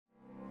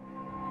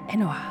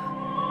Enoa.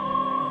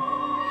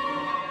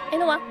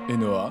 Enoa.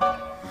 Enoa.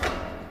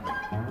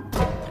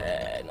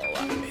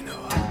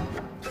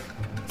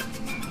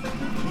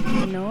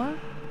 Enoa.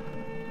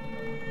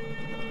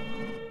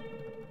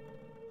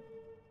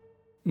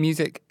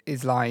 Music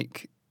is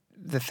like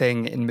the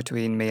thing in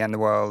between me and the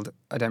world.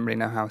 I don't really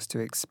know how else to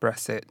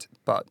express it,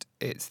 but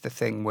it's the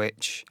thing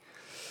which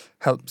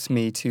helps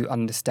me to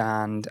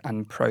understand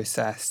and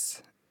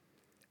process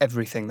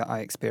everything that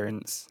I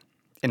experience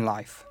in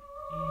life.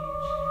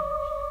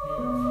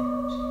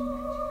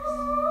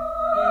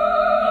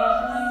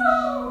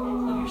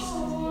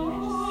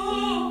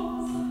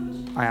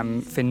 I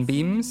am Finn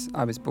Beams.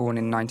 I was born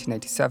in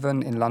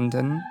 1987 in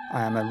London.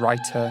 I am a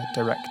writer,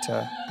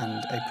 director,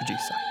 and a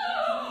producer.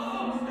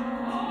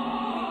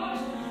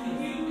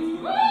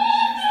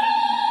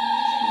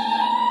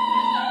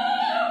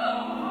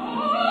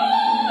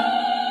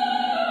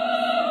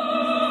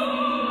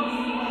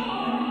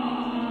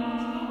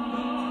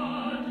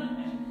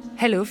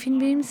 Hello, Finn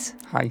Beams.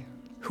 Hi.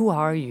 Who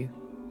are you?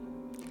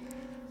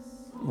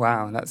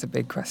 Wow, that's a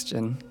big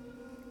question.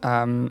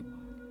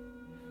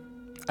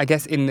 I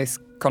guess in this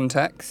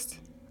context,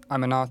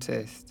 I'm an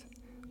artist,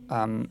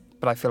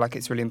 but I feel like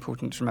it's really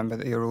important to remember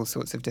that you're all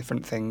sorts of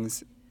different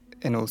things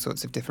in all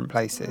sorts of different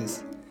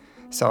places.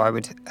 So I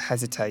would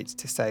hesitate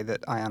to say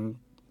that I am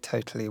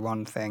totally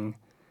one thing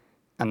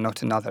and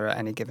not another at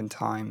any given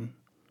time.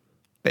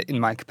 But in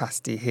my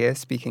capacity here,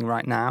 speaking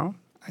right now,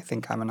 I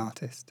think I'm an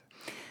artist.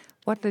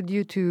 What led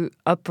you to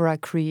opera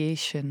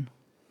creation?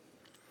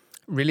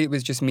 Really, it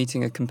was just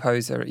meeting a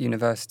composer at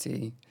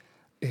university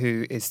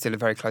who is still a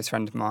very close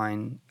friend of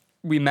mine.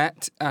 We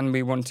met and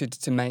we wanted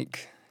to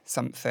make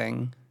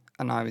something,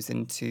 and I was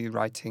into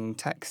writing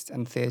text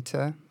and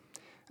theatre,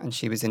 and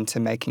she was into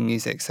making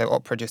music, so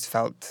opera just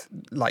felt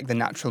like the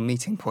natural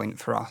meeting point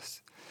for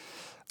us.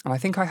 And I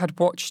think I had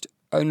watched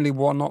only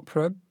one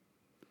opera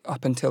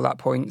up until that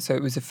point, so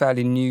it was a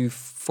fairly new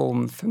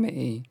form for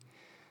me.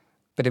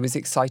 But it was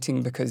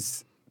exciting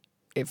because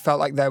it felt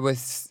like there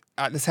was,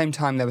 at the same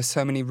time, there were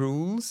so many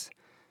rules,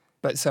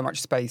 but so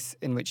much space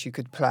in which you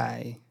could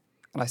play.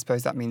 And I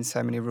suppose that means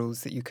so many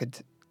rules that you could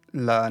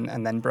learn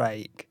and then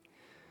break.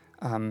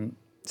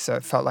 So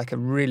it felt like a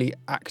really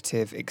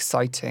active,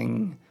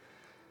 exciting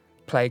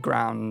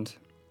playground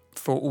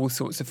for all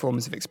sorts of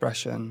forms of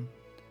expression.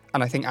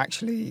 And I think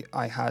actually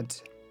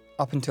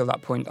up until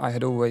that point, I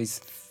had always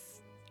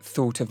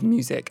thought of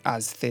music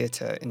as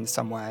theatre in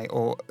some way,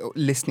 or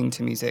listening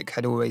to music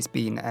had always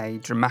been a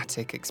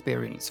dramatic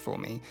experience for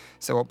me.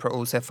 So opera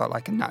also felt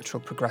like a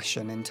natural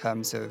progression in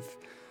terms of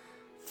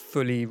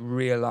fully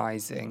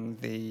realising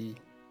the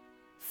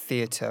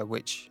theatre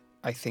which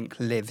I think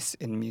lives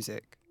in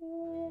music.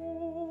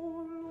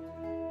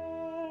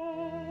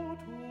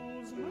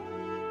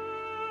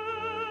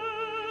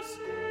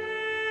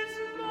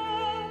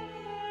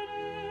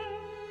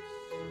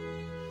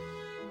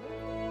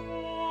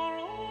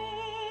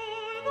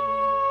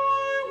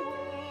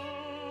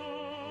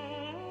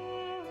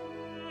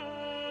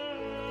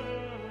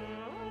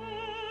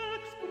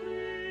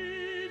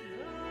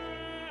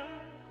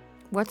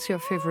 What's your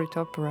favorite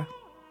opera?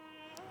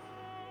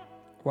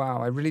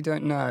 Wow, I really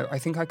don't know. I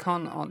think I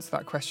can't answer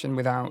that question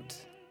without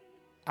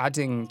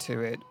adding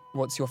to it,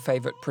 what's your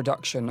favourite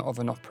production of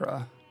an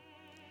opera?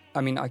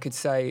 I mean, I could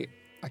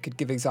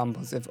give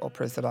examples of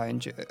operas that I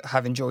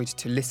have enjoyed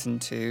to listen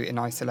to in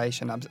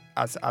isolation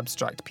as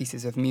abstract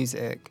pieces of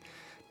music.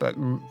 But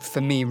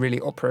for me, really,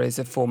 opera is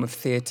a form of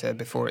theatre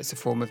before it's a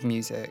form of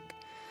music.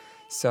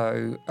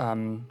 So,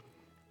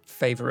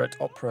 favourite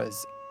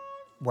operas,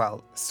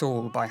 well,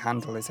 Saul by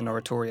Handel is an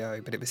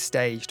oratorio, but it was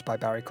staged by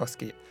Barry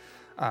Kosky,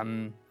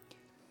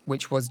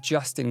 which was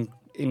just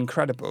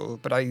incredible.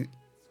 But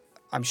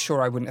I'm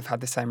sure I wouldn't have had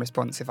the same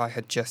response if I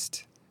had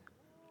just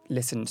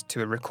listened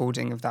to a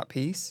recording of that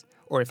piece,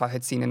 or if I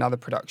had seen another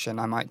production,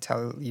 I might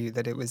tell you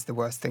that it was the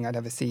worst thing I'd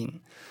ever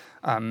seen.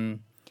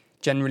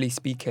 Generally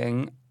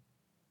speaking,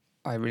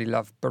 I really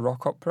love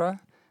Baroque opera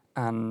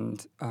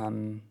and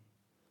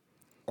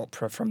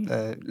opera from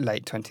the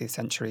late 20th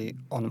century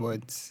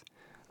onwards.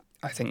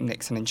 I think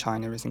Nixon in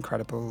China is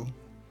incredible.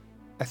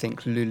 I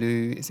think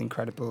Lulu is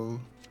incredible.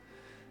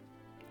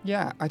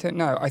 Yeah, I don't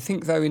know. I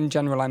think, though, in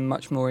general, I'm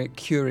much more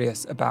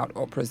curious about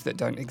operas that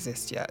don't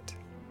exist yet.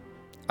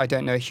 I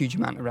don't know a huge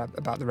amount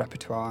about the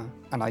repertoire,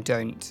 and I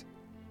don't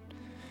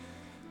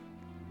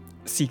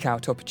seek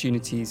out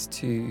opportunities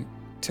to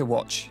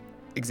watch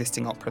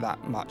existing opera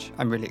that much.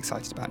 I'm really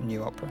excited about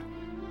new opera.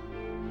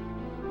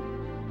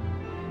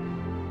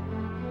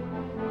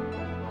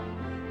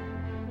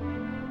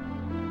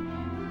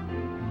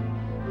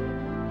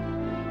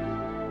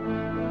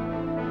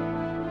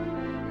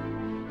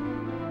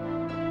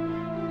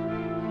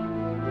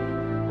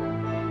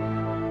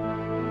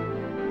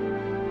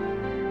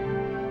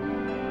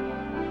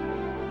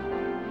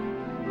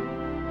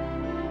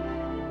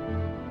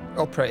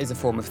 Opera is a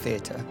form of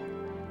theatre,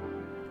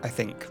 I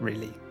think,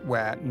 really,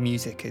 where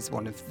music is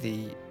one of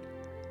the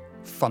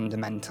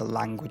fundamental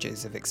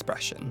languages of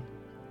expression,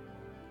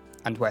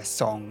 and where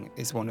song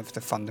is one of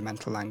the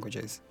fundamental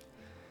languages.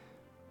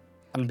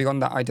 And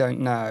beyond that, I don't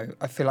know.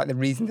 I feel like the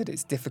reason that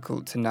it's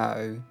difficult to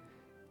know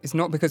is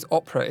not because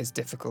opera is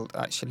difficult,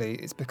 actually.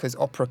 It's because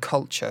opera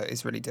culture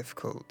is really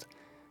difficult.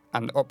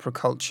 And opera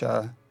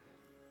culture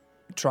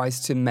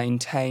tries to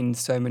maintain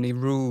so many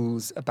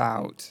rules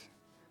about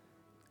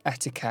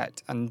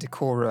etiquette and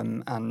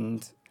decorum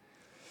and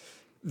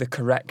the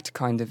correct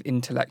kind of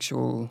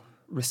intellectual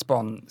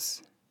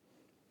response,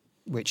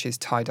 which is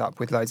tied up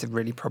with loads of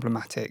really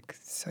problematic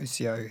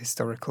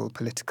socio-historical,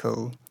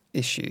 political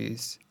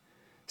issues.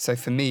 So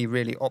for me,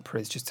 really, opera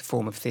is just a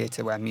form of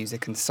theatre where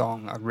music and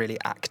song are really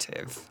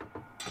active.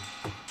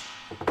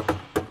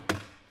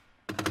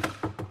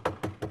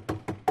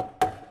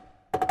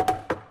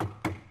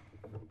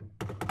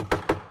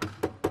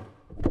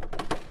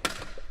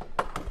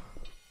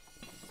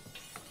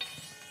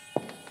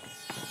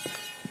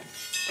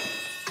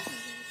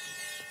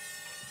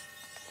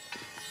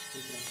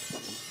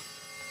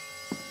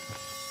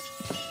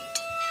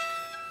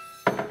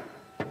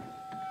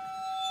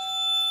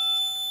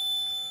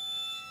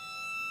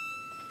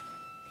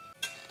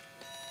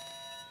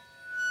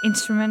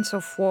 Instruments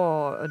of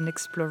War, an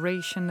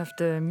exploration of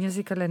the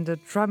musical and the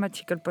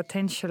dramatical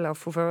potential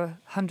of over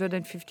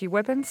 150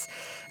 weapons,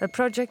 a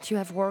project you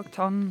have worked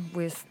on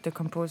with the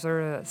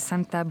composer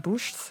Santa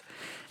Bušs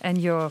and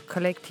your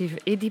collective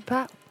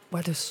Edipa.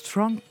 What a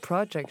strong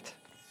project.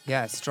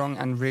 Yeah, strong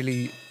and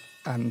really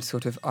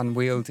sort of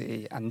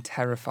unwieldy and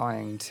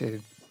terrifying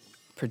to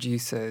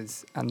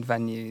producers and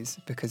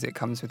venues because it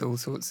comes with all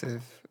sorts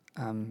of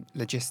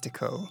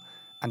logistical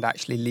and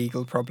actually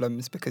legal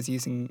problems because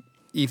using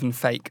even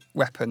fake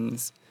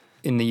weapons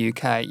in the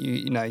UK,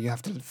 you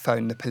have to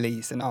phone the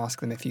police and ask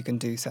them if you can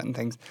do certain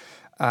things.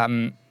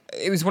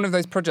 It was one of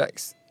those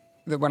projects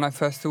that when I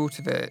first thought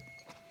of it,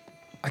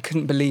 I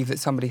couldn't believe that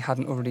somebody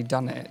hadn't already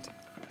done it.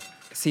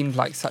 It seemed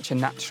like such a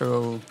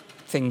natural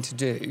thing to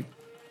do.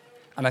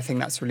 And I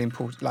think that's really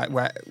important, like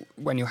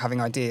when you're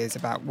having ideas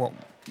about what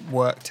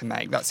work to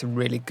make, that's a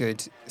really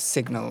good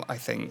signal, I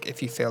think.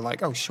 If you feel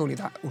like, oh, surely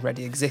that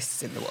already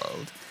exists in the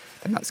world,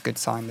 then that's a good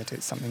sign that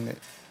it's something that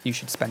you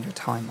should spend your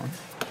time on.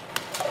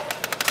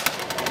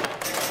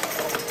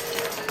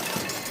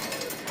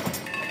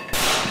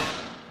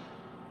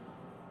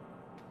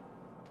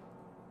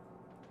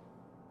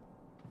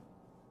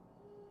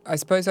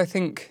 I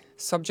think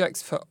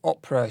subjects for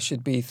opera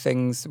should be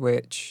things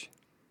which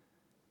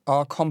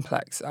are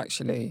complex,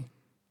 actually,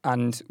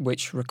 and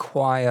which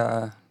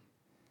require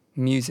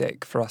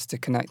music for us to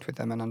connect with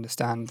them and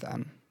understand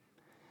them.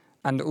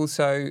 And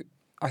also,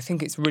 I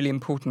think it's really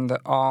important that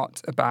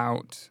art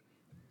about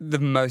the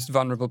most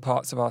vulnerable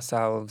parts of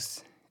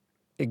ourselves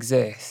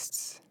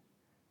exists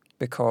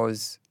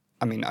because,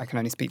 I mean, I can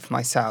only speak for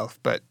myself,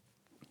 but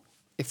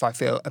if I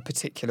feel a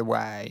particular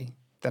way,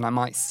 then I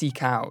might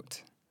seek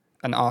out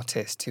an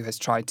artist who has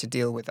tried to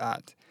deal with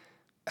that.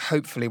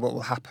 Hopefully what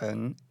will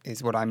happen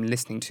is what I'm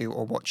listening to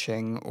or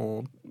watching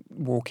or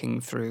walking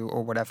through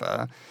or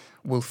whatever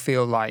will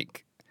feel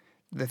like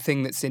the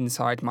thing that's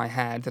inside my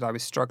head that I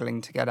was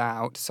struggling to get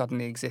out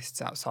suddenly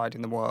exists outside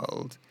in the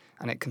world,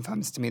 and it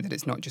confirms to me that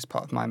it's not just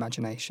part of my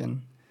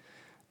imagination.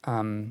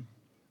 And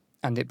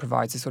it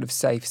provides a sort of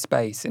safe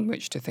space in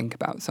which to think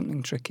about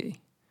something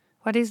tricky.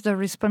 What is the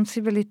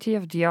responsibility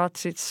of the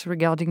artists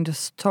regarding the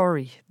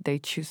story they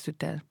choose to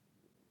tell?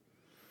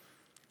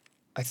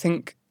 I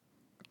think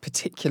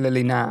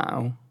particularly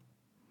now,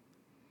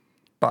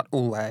 but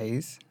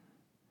always,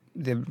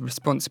 the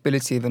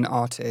responsibility of an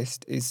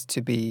artist is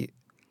to be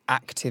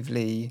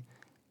actively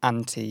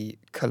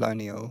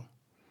anti-colonial.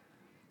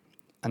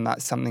 And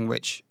that's something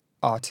which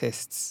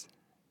artists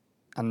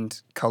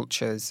and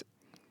cultures,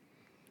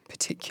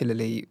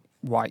 particularly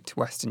white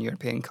Western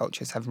European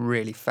cultures, have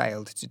really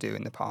failed to do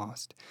in the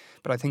past.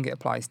 But I think it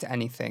applies to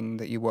anything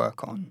that you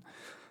work on.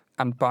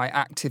 And by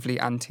actively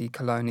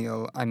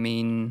anti-colonial, I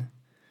mean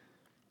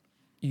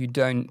you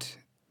don't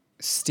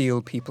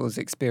steal people's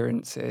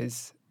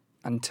experiences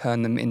and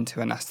turn them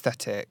into an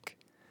aesthetic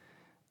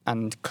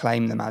and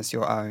claim them as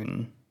your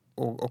own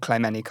or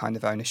claim any kind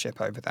of ownership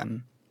over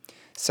them.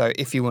 So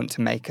if you want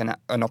to make an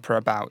opera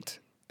about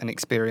an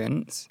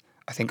experience,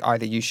 I think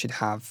either you should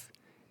have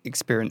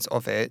experience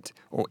of it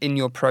or in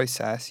your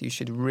process you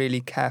should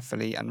really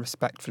carefully and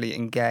respectfully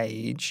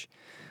engage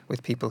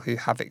with people who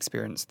have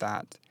experienced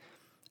that,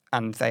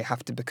 and they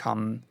have to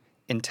become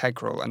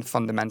integral and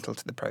fundamental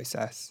to the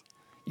process.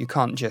 You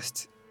can't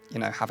just,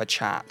 have a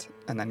chat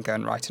and then go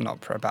and write an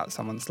opera about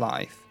someone's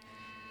life.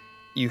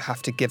 You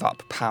have to give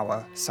up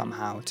power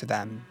somehow to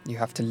them. You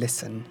have to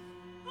listen.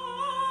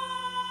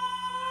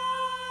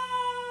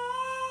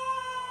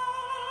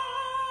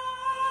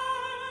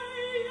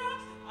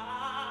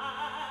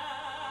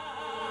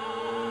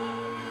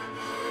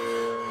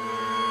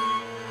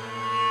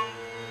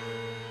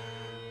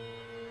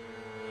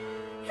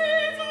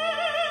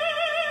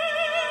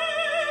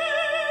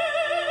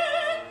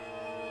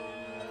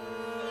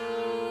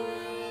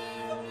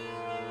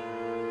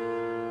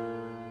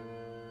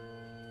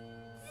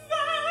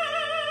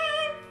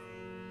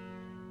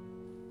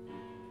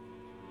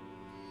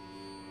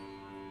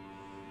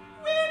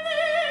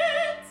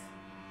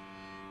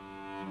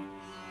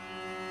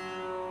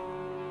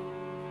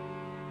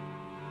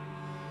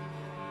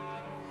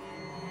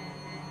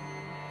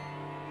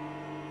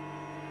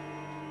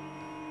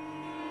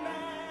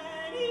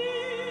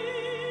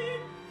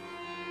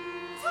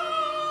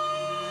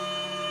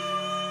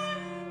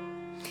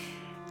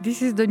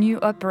 This is the new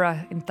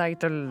opera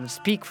entitled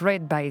Speak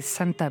Red by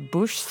Santa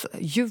Bušs.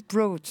 You've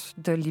brought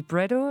the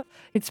libretto.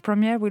 Its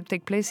premiere will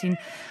take place in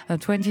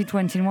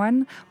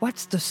 2021.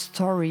 What's the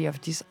story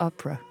of this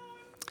opera?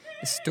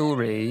 The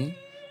story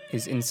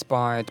is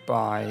inspired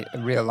by a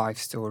real-life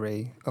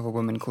story of a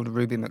woman called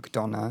Ruby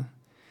McDonough,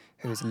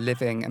 who is a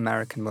living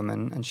American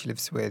woman, and she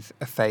lives with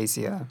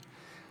aphasia,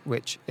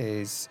 which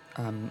is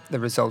the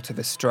result of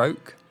a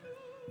stroke,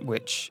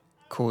 which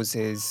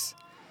causes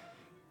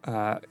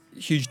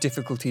huge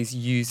difficulties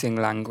using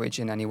language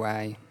in any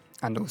way,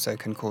 and also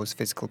can cause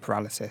physical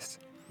paralysis.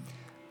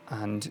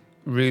 And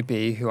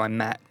Ruby, who I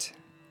met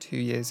 2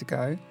 years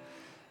ago,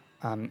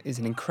 is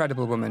an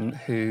incredible woman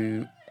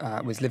who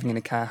was living in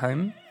a care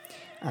home,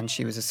 and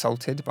she was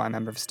assaulted by a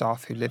member of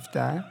staff who lived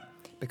there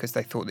because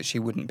they thought that she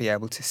wouldn't be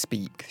able to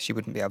speak, she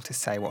wouldn't be able to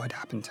say what had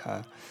happened to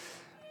her.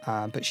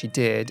 But she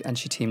did, and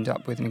she teamed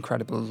up with an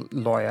incredible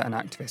lawyer and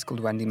activist called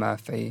Wendy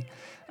Murphy,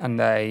 and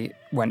they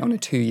went on a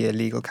 2-year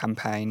legal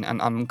campaign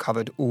and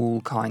uncovered all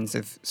kinds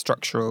of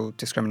structural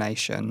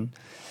discrimination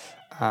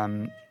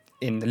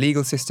in the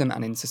legal system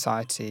and in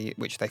society,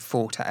 which they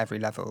fought at every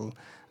level,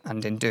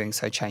 and in doing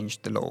so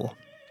changed the law.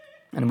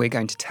 And we're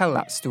going to tell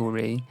that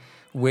story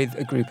with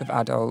a group of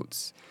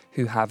adults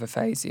who have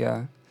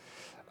aphasia,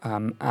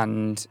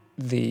 and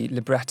the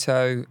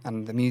libretto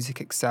and the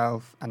music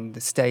itself and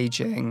the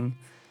staging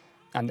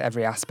and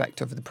every aspect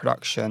of the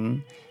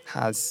production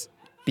has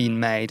been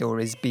made or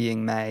is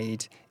being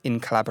made in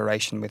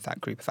collaboration with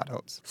that group of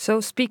adults. So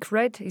Speak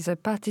Red is a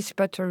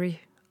participatory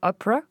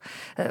opera.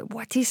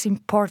 What is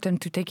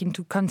important to take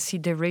into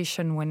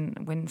consideration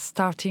when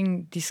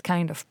starting this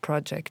kind of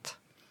project?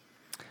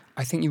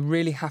 I think you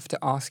really have to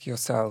ask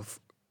yourself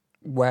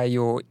where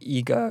your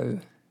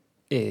ego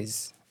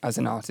is as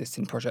an artist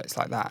in projects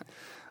like that.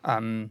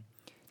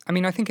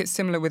 I think it's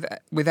similar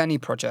with any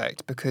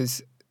project,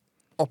 because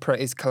opera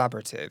is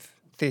collaborative,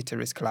 theatre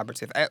is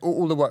collaborative.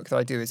 All the work that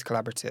I do is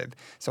collaborative.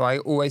 So I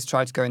always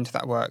try to go into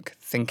that work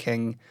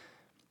thinking,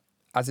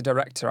 as a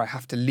director, I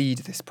have to lead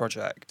this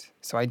project.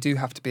 So I do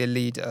have to be a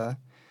leader,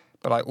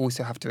 but I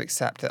also have to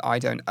accept that I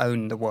don't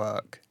own the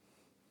work.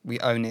 We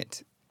own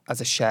it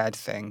as a shared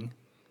thing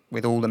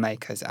with all the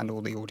makers and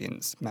all the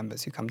audience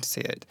members who come to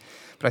see it.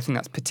 But I think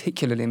that's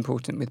particularly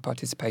important with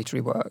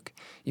participatory work.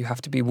 You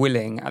have to be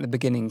willing at the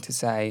beginning to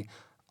say,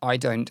 I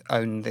don't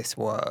own this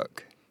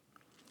work.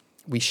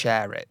 We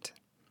share it.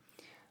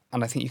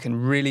 And I think you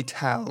can really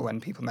tell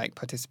when people make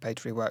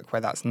participatory work where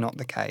that's not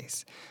the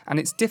case. And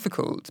it's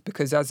difficult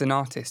because as an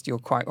artist, you're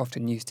quite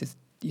often used to,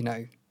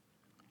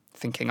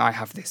 thinking I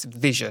have this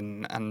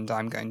vision and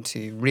I'm going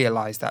to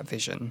realise that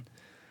vision.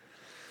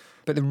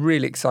 But the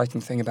really exciting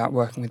thing about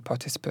working with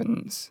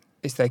participants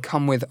is they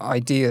come with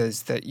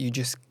ideas that you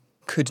just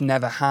could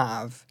never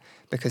have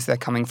because they're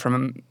coming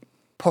from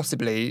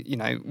possibly,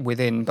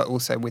 within but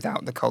also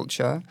without the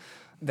culture.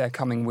 They're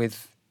coming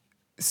with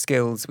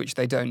skills which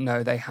they don't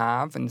know they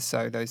have, and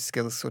so those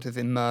skills sort of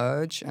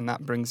emerge, and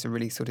that brings a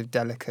really sort of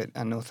delicate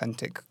and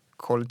authentic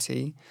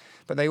quality.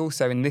 But they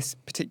also, in this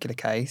particular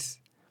case,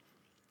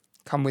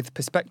 come with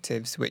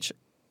perspectives which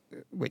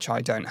I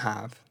don't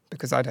have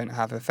because I don't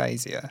have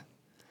aphasia.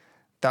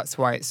 That's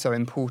why it's so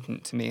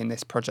important to me in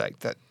this project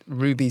that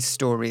Ruby's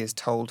story is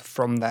told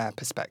from their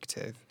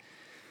perspective.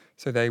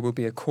 So there will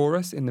be a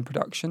chorus in the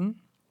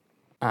production,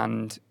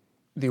 and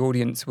the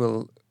audience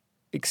will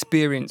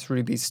experience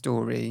Ruby's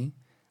story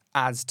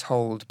as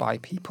told by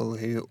people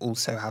who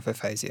also have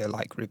aphasia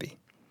like Ruby.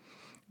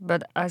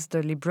 But as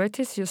the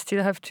librettist, you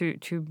still have to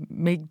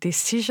make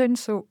decisions.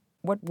 So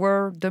what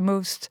were the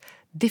most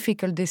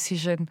difficult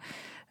decisions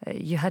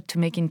you had to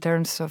make in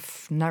terms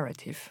of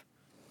narrative?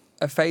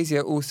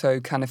 Aphasia also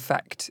can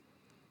affect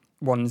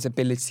one's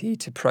ability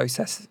to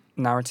process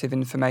narrative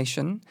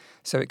information,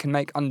 so it can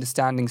make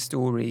understanding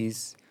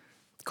stories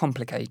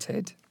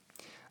complicated.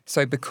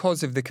 So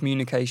because of the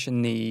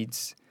communication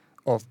needs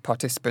of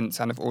participants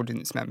and of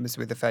audience members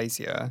with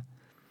aphasia,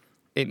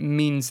 it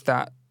means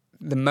that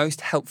the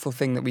most helpful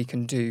thing that we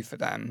can do for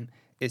them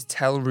is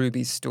tell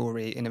Ruby's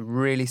story in a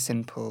really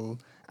simple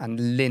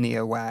and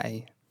linear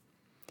way.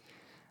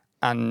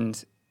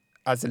 And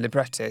as a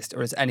librettist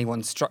or as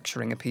anyone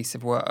structuring a piece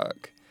of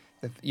work,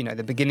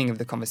 the beginning of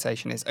the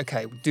conversation is,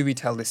 okay, do we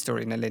tell this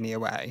story in a linear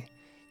way?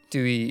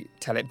 Do we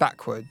tell it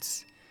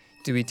backwards?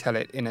 Do we tell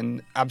it in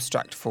an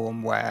abstract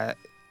form where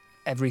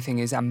everything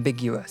is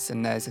ambiguous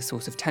and there's a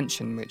source of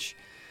tension which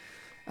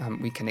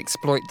we can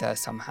exploit there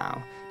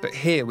somehow? But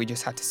here we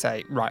just had to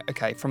say, right,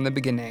 okay, from the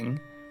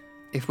beginning,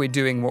 if we're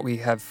doing what we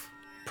have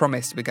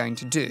promised we're going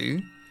to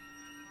do,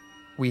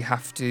 we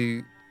have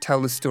to tell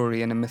the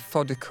story in a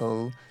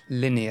methodical,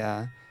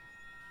 linear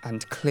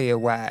and clear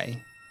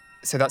way.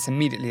 So that's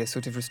immediately a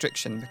sort of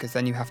restriction, because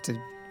then you have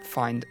to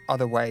find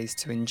other ways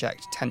to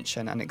inject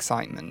tension and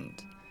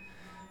excitement.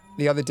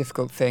 The other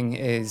difficult thing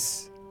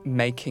is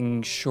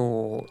making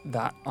sure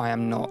that I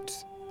am not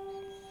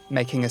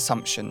making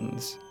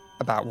assumptions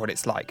about what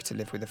it's like to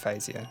live with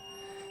aphasia.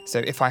 So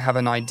if I have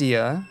an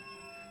idea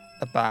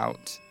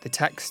about the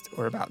text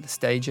or about the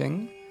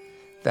staging,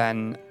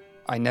 then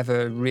I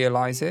never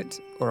realise it,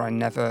 or I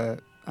never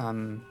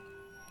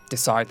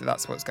decide that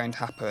that's what's going to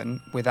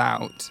happen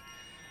without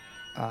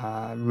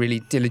really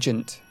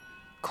diligent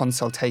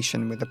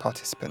consultation with the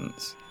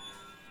participants,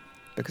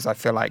 because I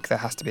feel like there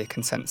has to be a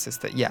consensus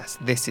that, yes,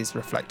 this is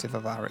reflective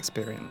of our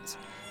experience.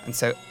 And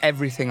so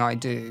everything I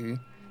do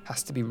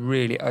has to be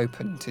really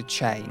open to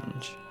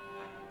change.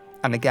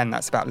 And again,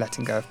 that's about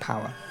letting go of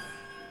power.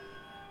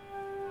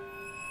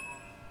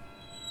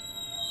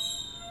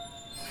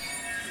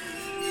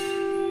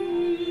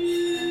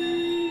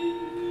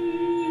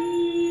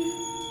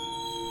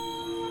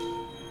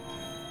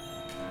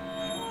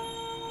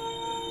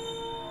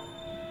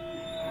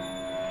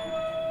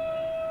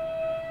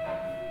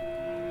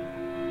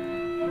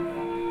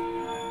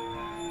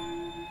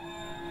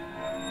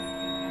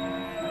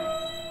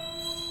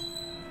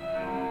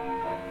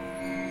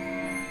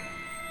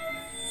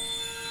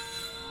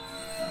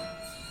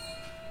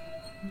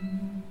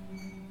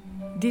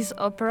 This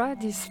opera,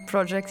 this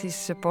project is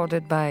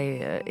supported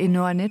by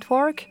enoa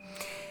network.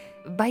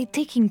 By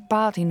taking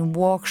part in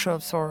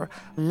workshops or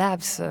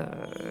labs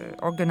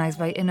organized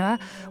by enoa,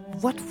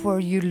 what were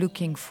you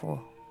looking for?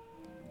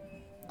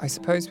 I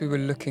suppose we were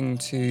looking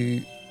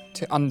to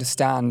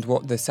understand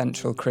what the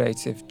central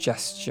creative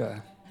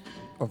gesture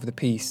of the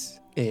piece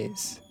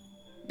is.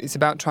 It's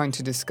about trying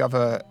to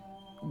discover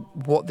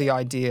what the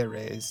idea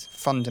is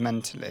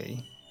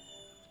fundamentally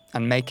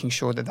and making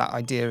sure that that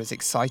idea is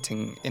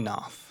exciting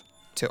enough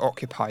to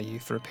occupy you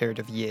for a period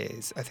of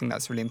years. I think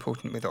that's really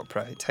important with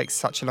opera. It takes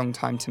such a long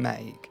time to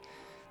make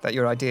that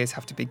your ideas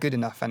have to be good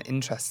enough and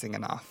interesting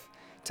enough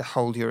to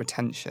hold your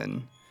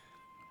attention.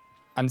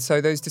 And so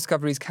those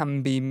discoveries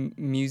can be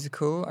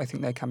musical, I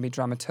think they can be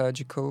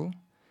dramaturgical.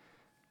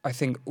 I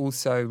think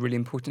also really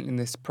important in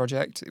this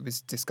project, it was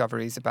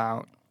discoveries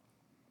about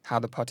how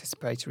the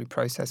participatory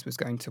process was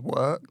going to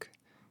work,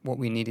 what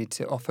we needed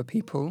to offer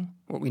people,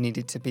 what we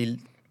needed to be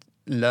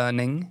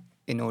learning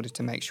in order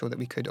to make sure that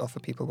we could offer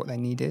people what they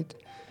needed.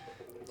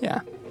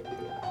 Yeah.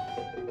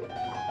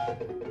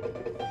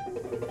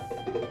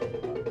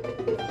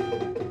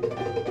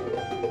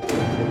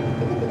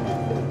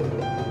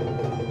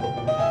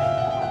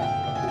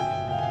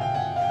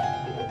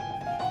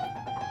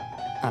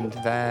 And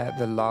there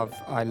the love,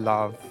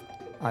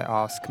 I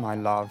ask my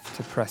love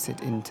to press it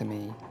into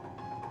me.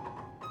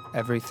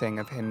 Everything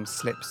of him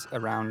slips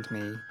around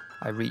me,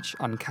 I reach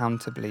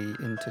uncountably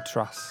into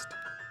trust.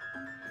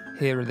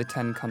 Here are the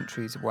 10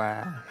 countries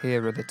where,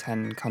 here are the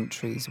 10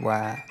 countries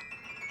where.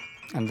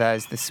 And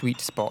there's the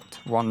sweet spot,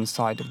 one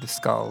side of the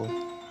skull.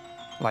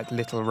 Like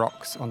little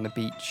rocks on the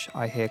beach,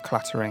 I hear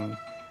clattering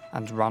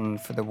and run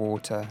for the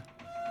water,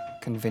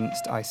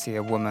 convinced I see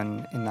a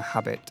woman in the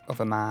habit of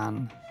a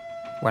man.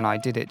 When I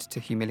did it to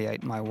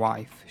humiliate my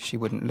wife, she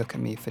wouldn't look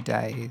at me for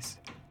days.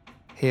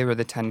 Here are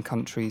the 10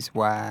 countries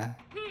where,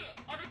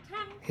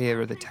 here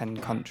are the 10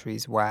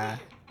 countries where,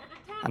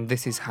 and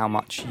this is how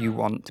much you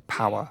want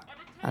power.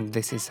 And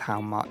this is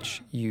how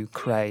much you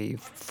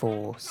crave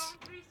force.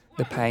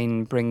 The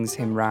pain brings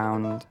him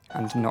round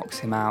and knocks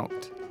him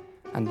out,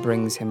 and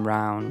brings him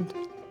round,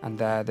 and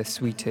there the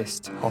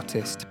sweetest,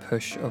 hottest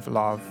push of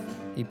love,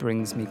 he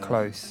brings me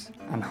close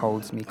and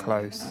holds me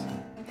close.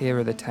 Here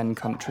are the 10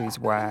 countries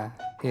where,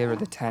 here are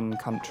the 10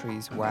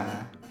 countries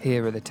where,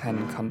 here are the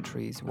 10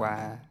 countries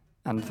where,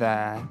 and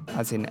there,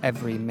 as in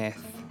every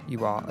myth,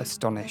 you are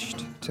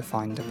astonished to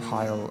find a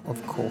pile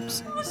of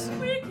corpses.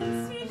 We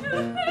can see you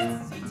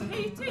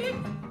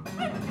hesitating,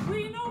 and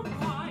we know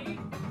why.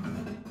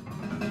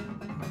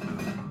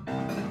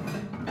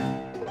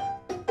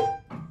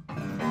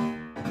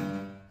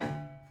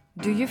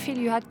 Do you feel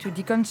you had to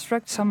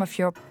deconstruct some of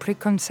your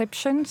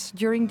preconceptions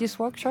during these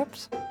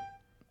workshops?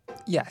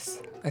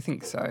 Yes, I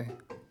think so.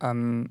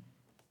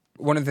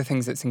 One of the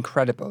things that's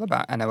incredible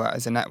about enoa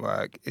as a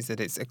network is that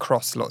it's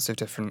across lots of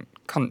different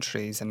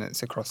countries and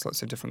it's across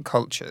lots of different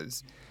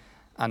cultures.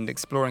 And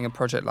exploring a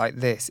project like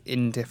this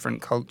in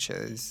different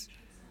cultures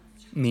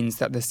means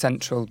that the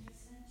central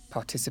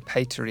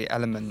participatory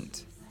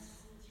element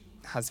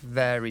has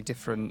very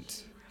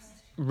different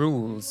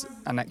rules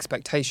and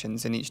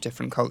expectations in each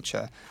different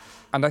culture.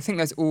 And I think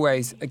there's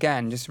always,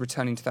 again, just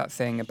returning to that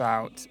thing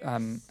about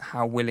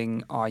how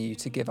willing are you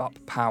to give up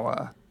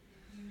power.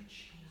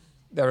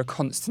 There are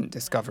constant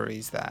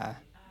discoveries there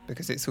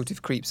because it sort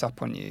of creeps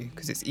up on you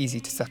because it's easy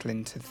to settle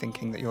into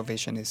thinking that your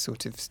vision is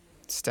sort of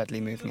steadily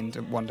moving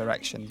into one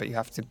direction, but you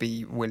have to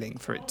be willing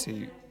for it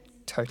to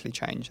totally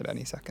change at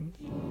any second.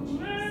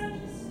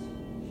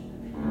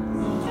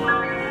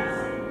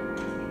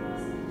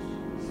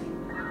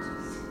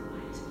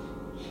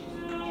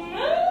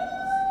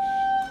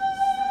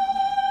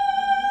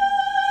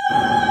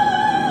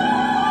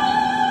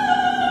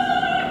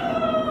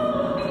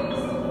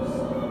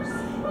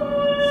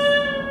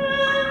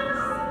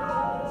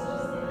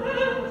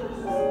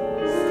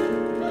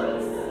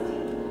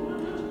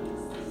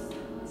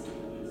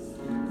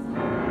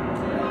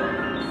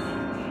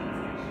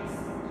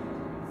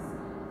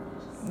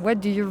 What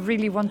do you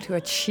really want to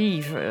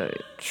achieve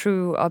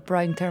through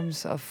opera in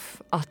terms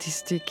of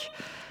artistic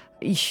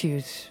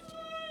issues?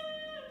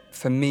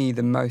 for me,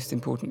 the most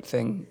important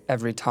thing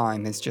every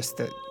time is just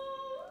that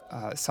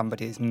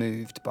somebody is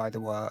moved by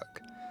the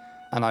work.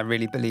 And I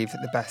really believe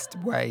that the best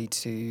way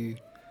to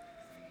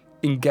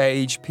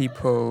engage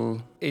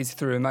people is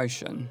through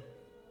emotion.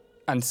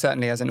 And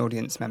certainly as an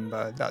audience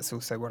member, that's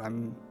also what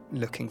I'm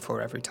looking for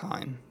every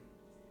time.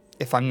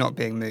 If I'm not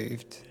being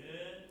moved,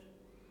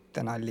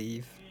 then I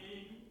leave.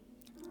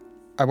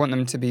 I want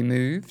them to be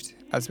moved,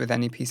 as with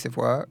any piece of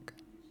work.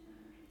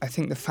 I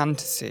think the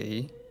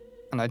fantasy,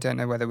 and I don't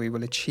know whether we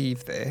will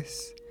achieve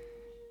this,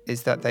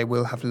 is that they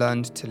will have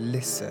learned to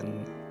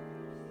listen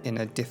in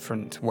a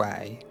different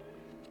way.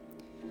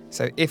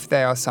 So if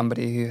they are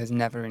somebody who has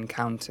never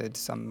encountered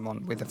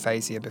someone with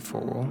aphasia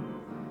before,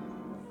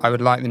 I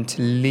would like them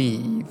to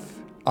leave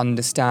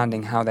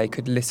understanding how they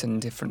could listen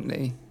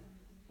differently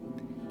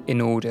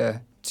in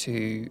order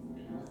to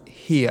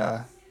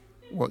hear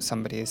what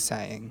somebody is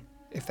saying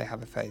if they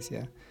have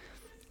aphasia.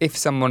 If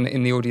someone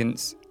in the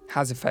audience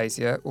has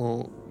aphasia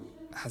or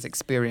has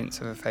experience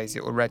of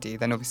aphasia already,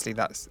 then obviously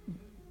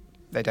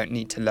they don't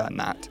need to learn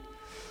that.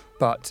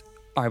 But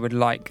I would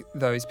like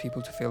those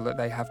people to feel that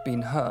they have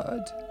been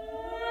heard.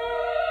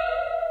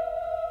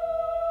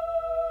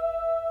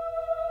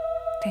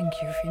 Thank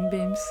you, Finn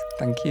Beams.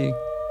 Thank you.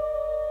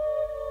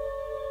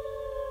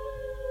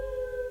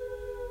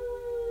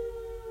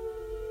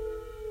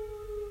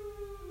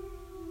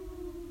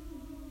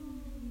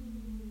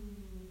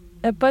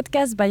 A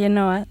podcast by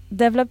Enoa,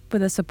 developed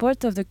with the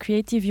support of the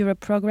Creative Europe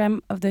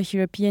program of the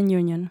European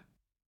Union.